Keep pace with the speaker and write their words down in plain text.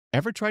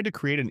Ever tried to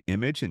create an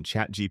image in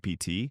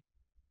ChatGPT,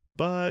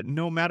 but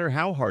no matter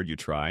how hard you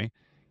try,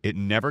 it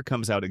never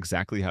comes out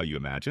exactly how you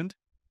imagined?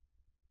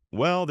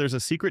 Well, there's a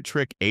secret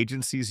trick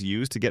agencies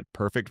use to get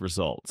perfect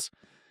results.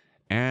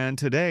 And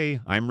today,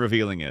 I'm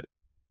revealing it.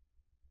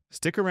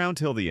 Stick around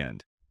till the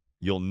end.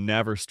 You'll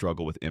never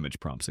struggle with image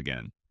prompts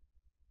again.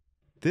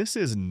 This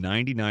is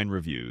 99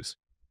 reviews.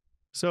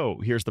 So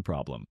here's the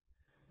problem.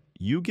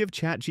 You give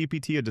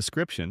ChatGPT a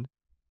description,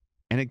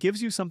 and it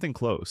gives you something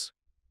close,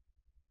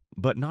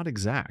 but not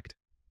exact.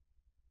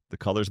 The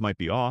colors might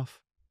be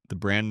off, the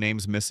brand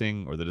name's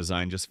missing, or the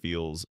design just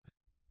feels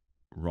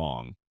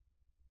wrong.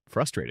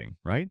 Frustrating,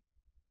 right?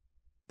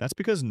 That's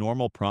because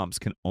normal prompts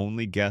can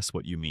only guess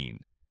what you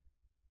mean.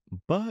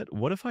 But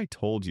what if I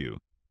told you,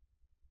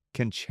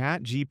 can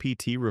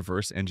ChatGPT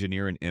reverse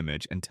engineer an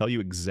image and tell you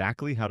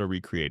exactly how to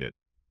recreate it?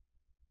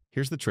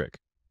 Here's the trick.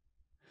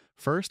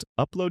 First,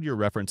 upload your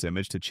reference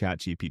image to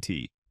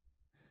ChatGPT.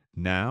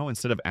 Now,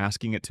 instead of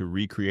asking it to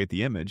recreate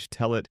the image,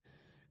 tell it,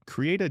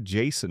 create a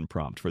JSON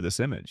prompt for this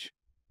image.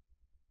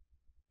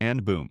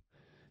 And boom,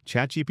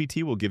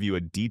 ChatGPT will give you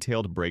a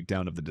detailed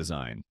breakdown of the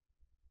design.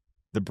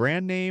 The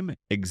brand name,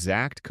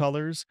 exact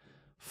colors,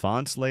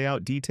 fonts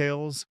layout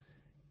details,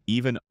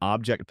 even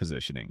object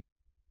positioning.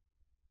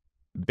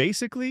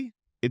 Basically,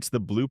 it's the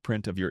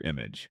blueprint of your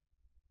image.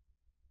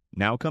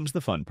 Now comes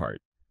the fun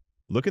part.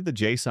 Look at the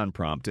JSON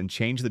prompt and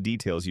change the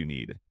details you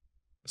need.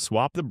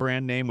 Swap the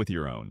brand name with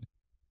your own.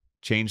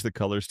 Change the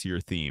colors to your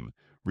theme.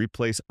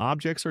 Replace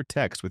objects or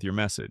text with your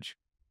message.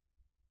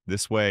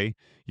 This way,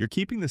 you're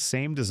keeping the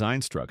same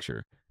design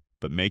structure,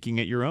 but making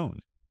it your own.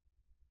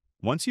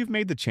 Once you've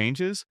made the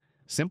changes,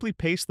 simply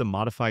paste the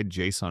modified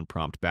JSON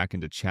prompt back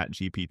into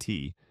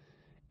ChatGPT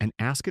and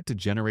ask it to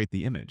generate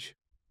the image.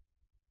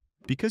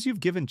 Because you've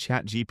given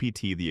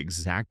ChatGPT the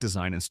exact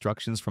design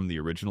instructions from the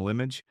original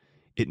image,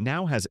 it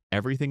now has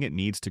everything it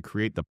needs to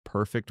create the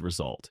perfect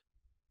result.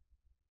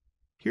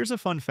 Here's a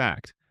fun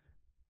fact.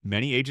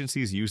 Many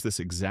agencies use this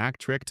exact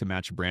trick to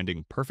match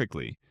branding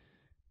perfectly.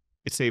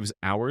 It saves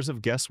hours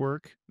of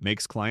guesswork,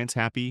 makes clients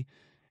happy,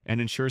 and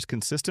ensures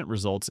consistent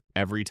results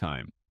every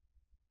time.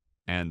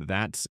 And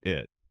that's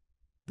it.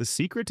 The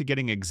secret to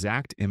getting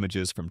exact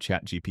images from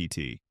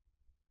ChatGPT.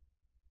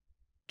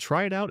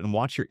 Try it out and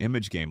watch your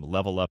image game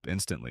level up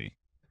instantly.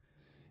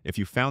 If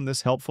you found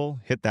this helpful,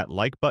 hit that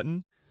like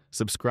button,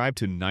 subscribe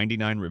to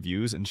 99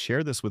 Reviews, and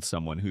share this with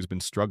someone who's been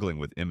struggling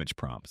with image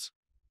prompts.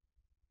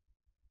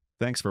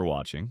 Thanks for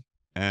watching,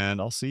 and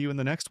I'll see you in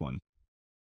the next one.